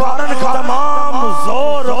घरवारन का तमाम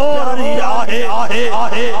जोर आहे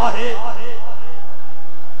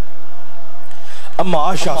अम्मा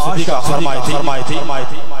आयशा सिद्दीक़ा फरमाई थी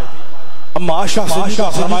अम्मा आयशा सिद्दीक़ा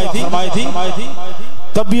फरमाई थी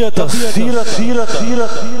तबीयत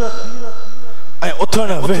सीरत ऐं उथण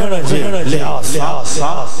वेहण जे लिहाज़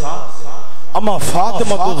अम्मा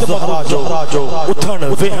फातिमा ज़हरा जो उथण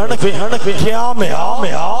वेहण क़याम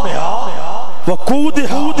वकूद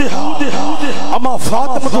अम्मा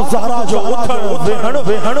फातिमा ज़हरा जो उथण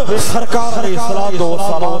वेहण सरकार अलैहिस्सलातु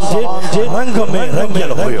वस्सलाम जे रंग में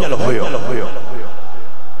रंगियल हुयो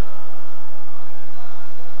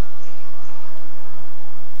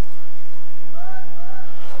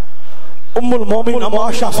उम्मुल मोमिन अम्मा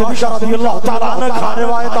आयशा सिद्दीक़ा रज़ियल्लाहु तआला अन्हा का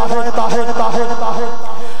रिवायत है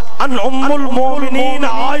अन उम्मुल मोमिनीन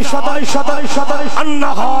आयशा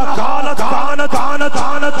अन्नहा कानत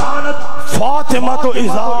फातिमा तो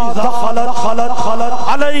इज़ा दखलत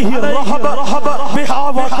अलैहि रहब बिहा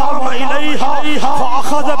व काम इलैहा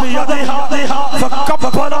फअखज़ बियदिहा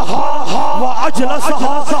फकब्बलहा व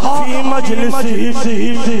अजलसहा फी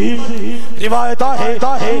मजलिसिही रिवायत है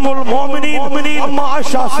उम्मुल मोमिनीन अम्मा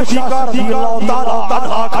आयशा सिद्दीक़ा रज़ियल्लाहु तआला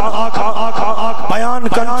अन्हा बयान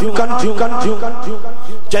कंथियूं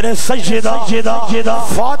जने सैयदा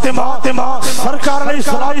फातिमा सरकार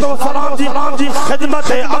अलैहिस्सलातु वस्सलाम जी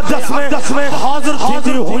खिदमत अक़दस में हाजिर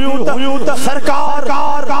थी हुयूं त सरकार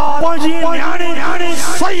पंहिंजी न्याणी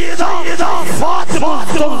सैयदा फातिमा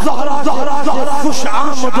ज़हरा खुश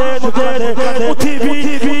आमदीद उथी भी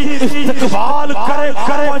इस्तक़बाल करे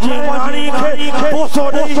पंहिंजी न्याणी खे पोसो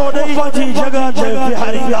ॾेई पंहिंजी जगह ते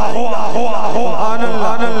बिहारींदा हुआ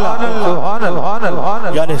सुभान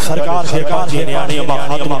अल्लाह यानी सरकार खे पंहिंजी न्याणी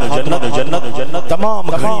जन्नत तमाम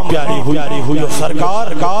घणी प्यारी हुई सरकार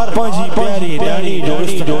पंहिंजी प्यारी न्याणी जो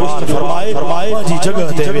इस्तक़बाल फरमाए पंहिंजी जगह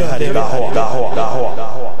ते बिहारींदा हुआ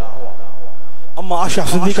अम्मा आयशा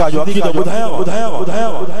सिद्दीक़ा जो अक़ीदा ॿुधाया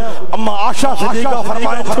अम्मा आयशा सिद्दीक़ा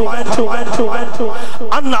फरमाए थी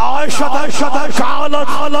अन आयशा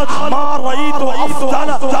क़ालत मा रअयतु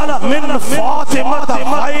अफ़ज़ल मिन फातिमा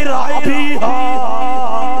ग़ैर अबीहा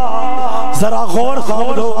जरा गौर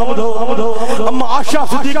समझो अम्मा आयशा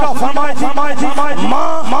सिद्दीक़ा फरमाए थी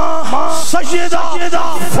मां सैयदा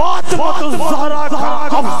फातिमा ज़हरा का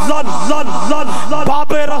अफ़ज़ल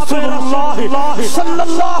बाबे रसूलुल्लाह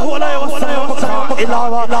सल्लल्लाहु अलैहि वसल्लम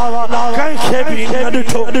इलावा कंहिंखे भी न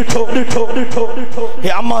ॾिठो हे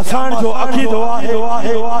अम्मा साण जो अक़ीदो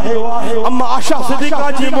आहे अम्मा आयशा सिद्दीक़ा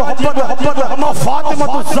जी मोहब्बत अम्मा फातिमा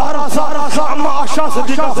ज़हरा अम्मा आयशा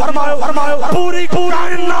सिद्दीक़ा फरमायो पूरी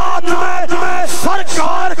कायनात में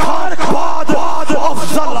सरकार बाद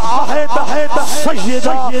अफजल आहे त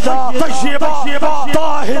सैयदा तय्यबा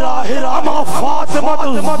ताहिरा अम्मा फातिमा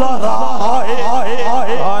ज़हरा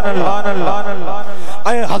आहे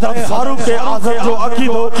اے حضرت فاروق اعظم جو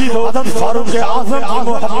عقیدو حضرت فاروق اعظم کی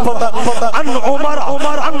محبت ان عمر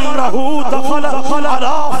انہو دخل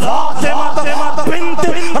على فاطمہ بنت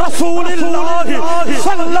رسول اللہ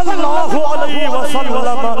صلی اللہ علیہ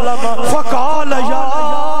وسلم فقال یا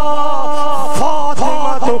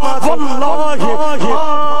فاطمہ واللہ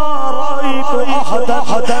ما رأيت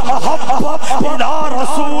أحدا أحب إلى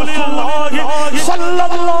رسول الله صلى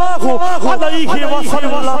الله عليه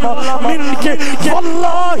وسلم منك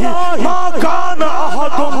والله ما كان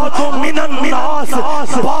أحد من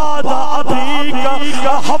الناس بعد أبيك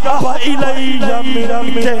أحب إلي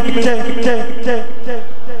منك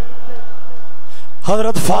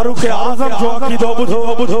حضرت فاروق اعظم جو عقیدو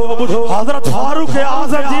بدھو حضرت فاروق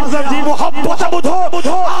اعظم جی محبت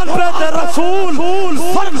بدھو آل بیت رسول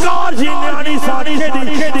سرکار جی نیانی سانی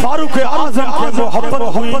دی فاروق اعظم کے محبت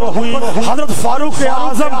ہوئی حضرت فاروق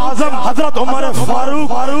اعظم حضرت عمر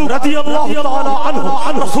فاروق رضی اللہ تعالی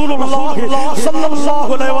عنہ رسول اللہ صلی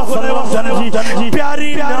اللہ علیہ وسلم جی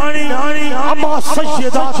پیاری نیانی اما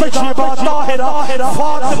سیدہ طیبہ طاہرہ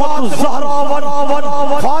فاطمہ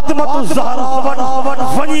الزہرا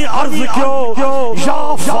فنی عرض کیوں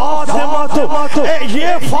یا فاطمہ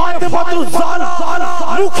یہ فاطمہ الزہرا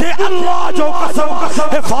مکھے اللہ جو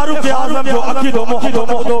قسم فاروق اعظم جو عقیدو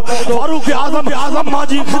محدو فاروق اعظم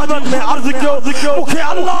ماجی خدمت میں عرض کیوں مکھے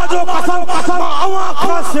اللہ جو قسم اواں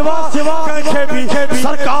کا سوا کہیں بھی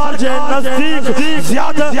سرکار جے نزدیک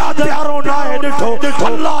زیادہ پیارو نائے ڈٹھو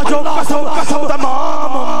اللہ جو قسم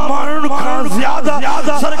تمام مانن کا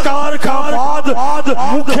زیادہ سرکار کا بعد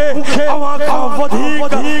مکھے اواں کا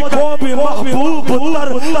ودھیک کو بھی محبوب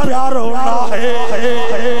تر پیارو نہ ہے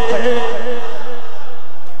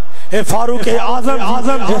اے فاروق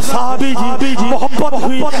اعظم صحابی جی محبت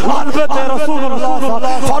ہوئی آل بیت رسول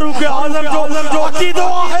اللہ فاروق اعظم جو عقیدہ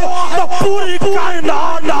ہے تو پوری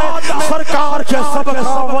کائنات سرکار کے سبق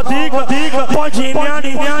ودیک پہنچی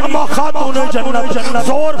نیانی اما خاتون جنت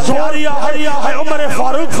زور پیاری ہے عمر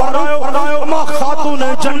فاروق اما خاتون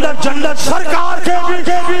جنت سرکار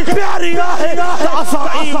کے بھی پیاری ہے اسا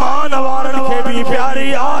ایمان وارن کے بھی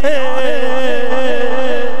پیاری ہے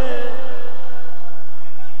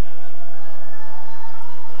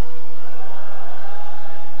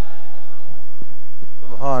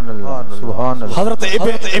حضرت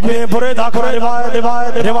ابن بریدہ کو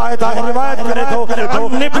روایت کرے تو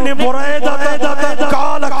ابن بریدہ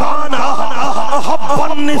قال كان احب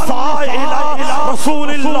النساء الى رسول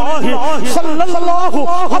الله صلى الله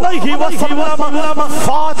عليه وسلم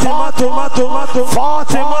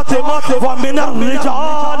فاطمة ومن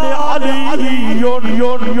الرجال علي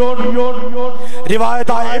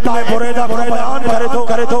روایت ابن بریدہ کو بیان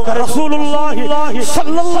کرے تو رسول اللہ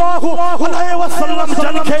صلی اللہ علیہ وسلم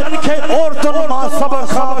جنکے اور تنما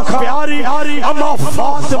سبق پیاری اما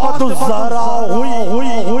فاطمہ الزہرا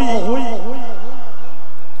ہوئی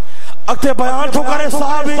اکتے بیان تو کرے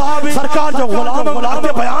صحابی سرکار جو غلام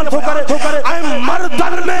اکتے بیان تو کرے اے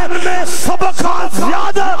مردن میں سبق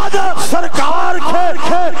زیادہ سرکار کے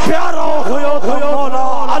پیارا ہوئے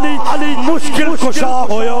مولا علی مشکل کشا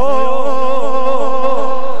ہوئے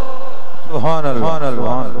سبحان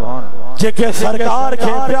اللہ جے سرکار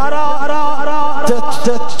کے پیارا جے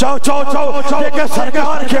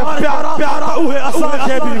سرکار کے پیارا ہوئے اساں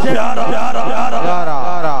کے بھی پیارا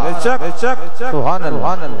سبحان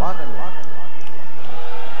اللہ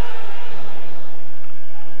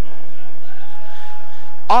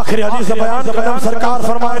آخری حدیث بیان قدم سرکار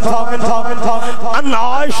فرمائے تھا ان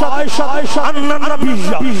عائشہ ان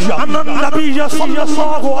النبی صلی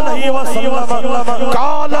اللہ علیہ وسلم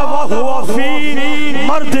قال وهو في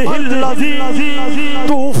مرده الذي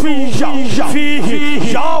توفي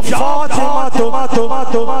فيه يا فاطمة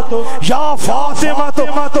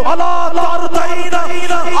الا ترضين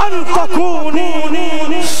ان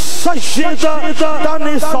تكوني سيدة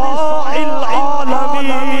نساء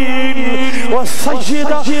العالمين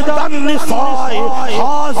وسيدة النساء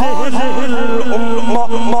هذه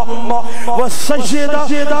الأمة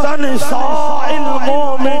وسيدة نساء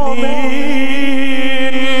المؤمنين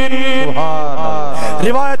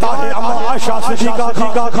روایت ہے اما عائشہ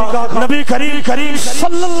صدیقہ نبی کریم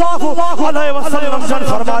صلی اللہ علیہ وسلم جن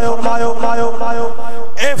فرمایا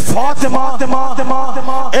اے فاطمہ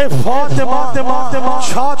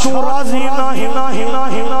چھا تو راضی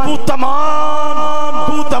نہیں تو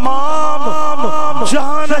تمام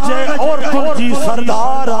جہان جے اور تجھی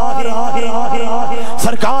سردار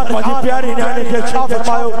سرکار مجھے پیاری نیانے کے چھا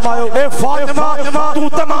فرمایا اے فاطمہ تو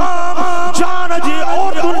تمام جہان جے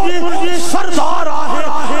اور تجھی سردار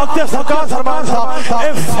اکتے سرکار فرمایا تھا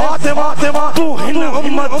اے فاطمہ تو ہن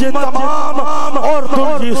امت جے تمام اور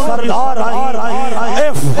تجھی سردار اے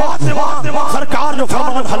فاطمہ سرکار جو فرمایا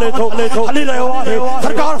हले थो हली रहियो आहे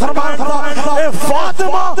सरकार फरमाइनि था ए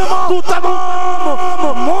फातिमा तू तमाम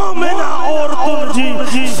मोमिना औरतुनि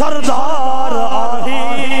जी सरदार आही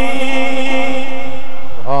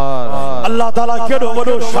अल्लाह ताला केॾो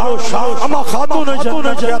वॾो शान अमा खातून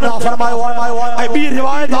जन्नत खे अता फरमायो ऐं ॿी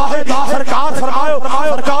रिवायत आहे सरकार फरमायो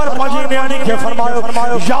सरकार पंहिंजी नियाणी खे फरमायो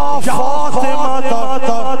या फातिमा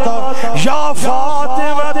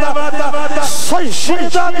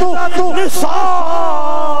सय्यदतु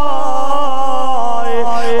निसाए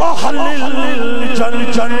अहलिल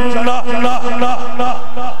जन्नह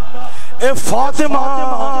ए फातिमा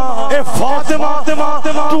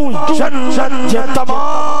तू जन्नत जे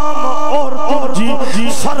तमाम औरतों जी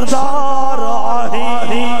सरदार आही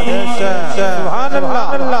सुभान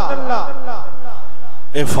अल्लाह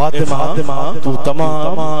ए फातिमा तू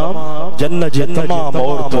तमाम जन्नत जे तमाम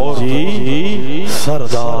औरतों जी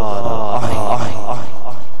सरदार आही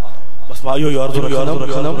बस मां यो अर्ज़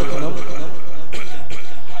रखंदम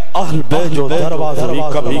अहल बैत जो दरवाज़ा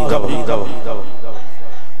कभी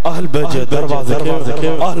अहल बैत जे दरवाज़े खे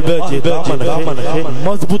अहल बैत जे दामन खे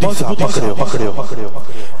मज़बूती सां पकड़ियो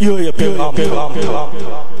इहो ये पैगाम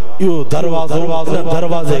यो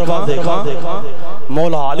दरवाज़े का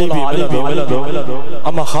मौला अली भी मिलंदो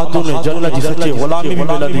अमा खातून जन्नत जी सच्ची गुलामी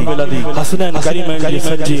भी मिलंदी हसनैन करीमैन जी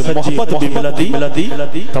सच्ची मोहब्बत भी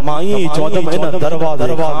मिलंदी तमाई चौदम इन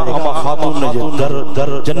दरवाज़े अमा खातून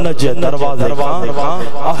जे जन्नत जे दरवाज़े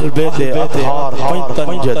अहल बैत अतहार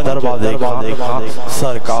पंजतन जे दरवाज़े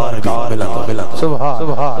सरकार भी मिलंदो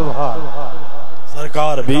सुभान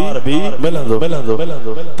सरकार भी मिलंदो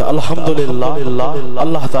तो अल्हम्दुलिल्लाह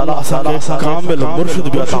अल्लाह ताला असांखे कामिल मुर्शिद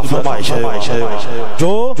भी अता फरमाए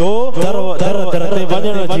जो दर ते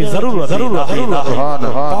वञण जी ज़रूरत आहे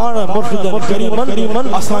पाण मुर्शिद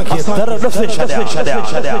करीमन असांखे दर ॾसे छॾिया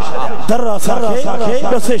दर असांखे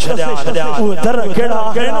ॾसे छॾिया उहे दर कहिड़ा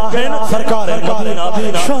आहिनि सरकार मदीना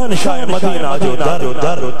शहनशाह मदीना जो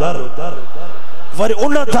दर वरी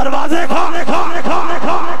उन दरवाज़े खां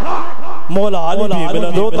मौला अली भी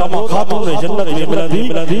मिलंदो तमा खातून जन्नत भी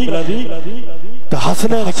मिलंदी त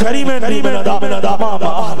हसनैन करीमैन भी मिलंदा तमाम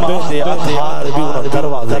अहल बैत अतहार भी उन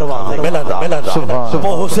दरवाज़े मिलंदा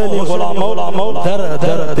पोइ हुसैनी गुलाम मौला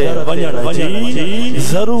दर ते वञण जी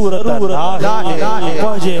ज़रूरत नाहे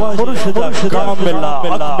पंहिंजे मुर्शिद कामिल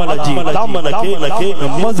अकमल जी दामन खे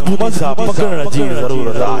मज़बूती सां पकड़ण जी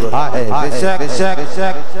ज़रूरत आहे बेशक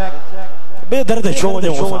बे दर्द छो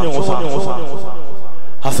वञो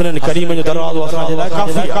हसनैन करीमैन जो दरवाज़ो असांजे लाइ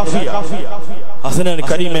काफ़ी हसनैन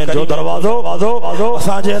करीमैन जो दरवाज़ो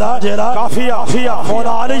असांजे लाइ काफ़ी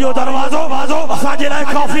मौला अली जो दरवाज़ो असांजे लाइ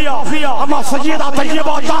काफ़ी अमा सय्यदा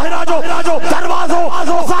तय्यबा ताहिरा जो दरवाज़ो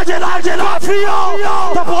असांजे लाइ काफ़ी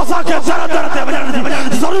त पोइ असांखे दर ते वञण जी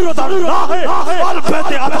ज़रूरत आहे अहल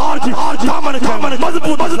बैत अतहार जी दामन खे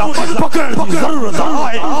मज़बूत पकड़ण जी ज़रूरत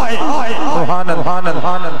आहे सुभान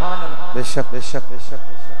अल्लाह बेशक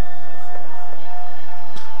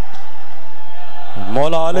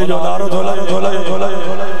मौला अली जो नारो धोला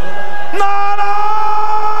नारा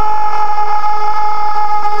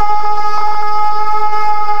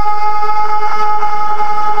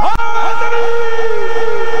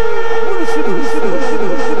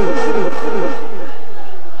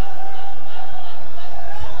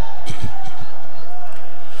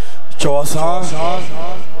चौसा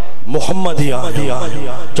मुहम्मदिया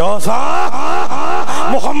चौसा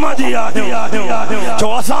मुहम्मदिया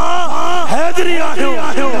चौसा हैदरिया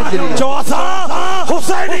चौसा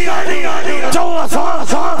हुसैनिया चौसा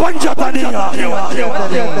पंजतनिया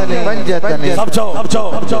सब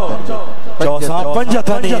चौसा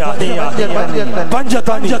पंजतनिया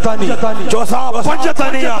चौसा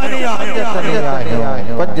पंजतनिया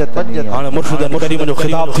हाणे मुर्शिदन करीम जो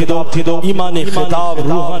खिताब थींदो ईमानी खिताब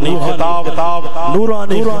रूहानी खिताब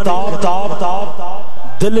नूरानी खिताब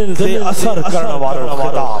दिलनि ते असर करण वारो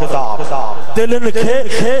खिताब दिलनि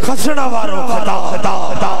खे खसण वारो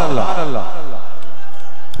खिताब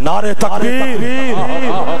नारे तकबीर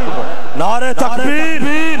नारे तकबीर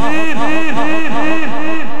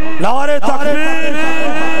नारे तकबीर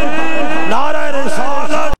नारे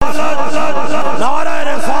रिसालत नारे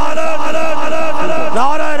रिसालत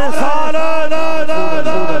नारे रिसालत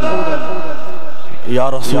या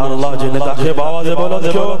रसूलुल्लाह जी निदा के आवाज़ बुलंद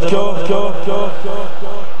क्यों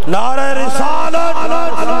नारे रिसालत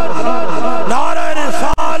नारे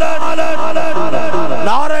रिसालत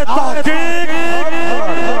नारे तहकीक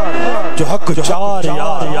जो हक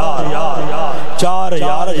चार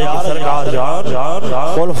यार सरकार जान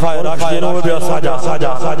खुलफाए राशिदीन वो भी असाजा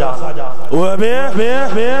वो भी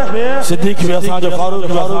सिद्दीक भी असाजो फारूक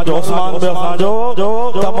भी असाजो उस्मान भी असाजो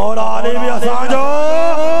त मौला अली भी असाजो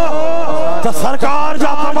त सरकार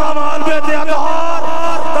जा तमाम अलबेते अतहार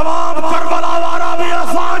तमाम करबला वारा भी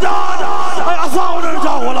असांजा असा उन्हनि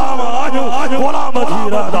जा गुलाम आहियूं गुलाम थी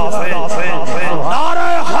रहंदासीं नारे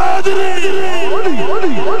हैदरी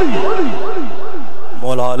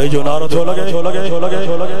मौला अली जो नारो छो लगे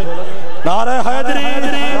नारे हैदरी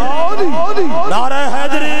नारे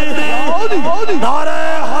हैदरी नारे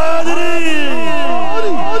हैदरी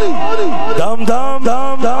दम दम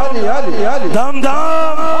दम दम दम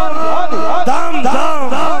दम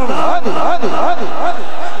दम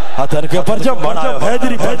हथर के परचम बढ़ायो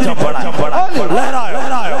हैदरी परचम बढ़ायो लहरायो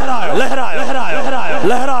लहरायो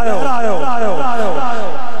लहरायो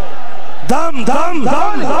दम दम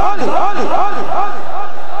दम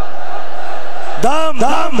दम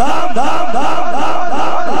दम दम दम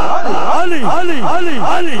अली अली अली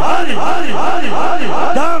अली अली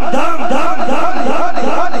दम दम दम दम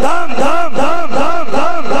दम दम दम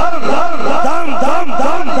दम दम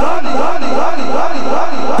दम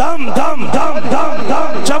दम दम दम दम दम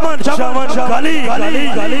चमन चमन गली गली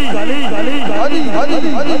गली गली गली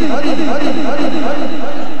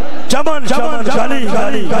चमन चमन गली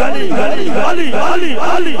गली गली गली अली अली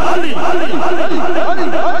अली अली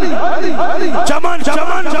चमन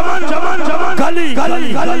चमन चमन चमन चमन गली गली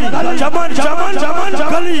चमन चमन चमन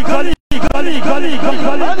गली गली गली गली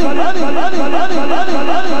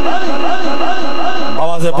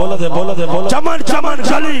आवाज़ बोलो चमन चमन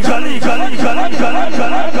गली गली गली गली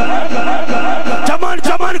चमन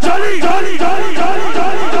चमन गली गली गली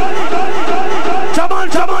चमन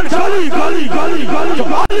चमन गली गली गली गली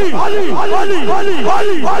अली अली अली अली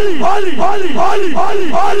अली अली अली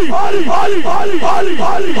अली अली अली अली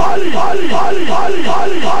अली अली अली अली अली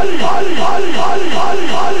अली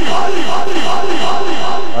अली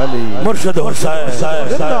अली मुर्शिद हुसैन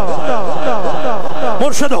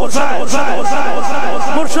मुर्शिद हुसैन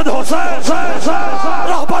मुर्शिद हुसैन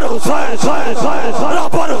रहबर हुसैन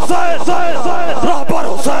रहबर हुसैन रहबर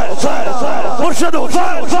हुसैन मुर्शिद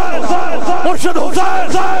हुसैन मुर्शिद हुसैन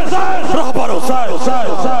रहबर हुसैन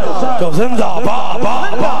तो जिंदाबाद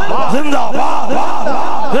जिंदाबाद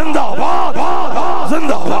जिंदाबाद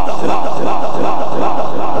जिंदाबाद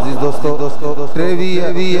अजीज दोस्तों ट्रेवी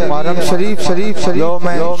मुहर्रम शरीफ यौम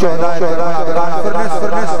शुहदा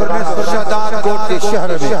शहदान कोट के शहर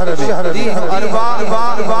में दीन अरबाब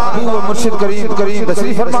मुर्शिद करीम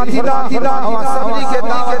तशरीफ फरमा थींदा अवां सभिनी खे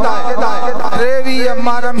दावत आहे ट्रेवी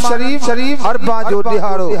मुहर्रम शरीफ अरबा जो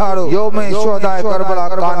दिहाड़ो यौम शुहदा करबला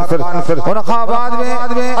कॉन्फ्रेंस हुन खां बाद में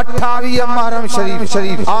 28 मुहर्रम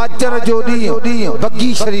शरीफ आचर जो ॾींहुं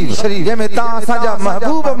बग्गी शरीफ जंहिंमें तव्हां असांजा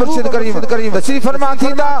महबूब मुर्शिद करीम तशरीफ फरमा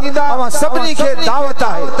थींदा अवां सभिनी खे दावत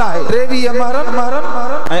आहे 23 मुहर्रम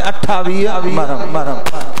ऐं 28 मुहर्रम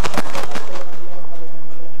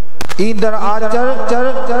ईंदड़ आचर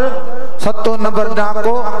 7 नंबर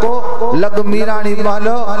डाको लग मीरानी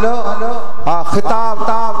महलो खिताब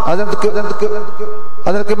हज़रत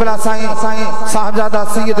क़िबला साईं साहिबजादा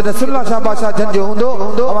सैयद नसरुल्लाह शाह बादशाह जन जो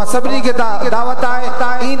हूंदो अवां सभिनी खे दावत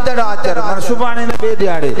आहे ईंदड़ आचर मन सुभाणे न ॿिए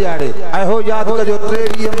ॾियारे ऐं हो यादि कजो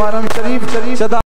 23 मुहर्रम शरीफ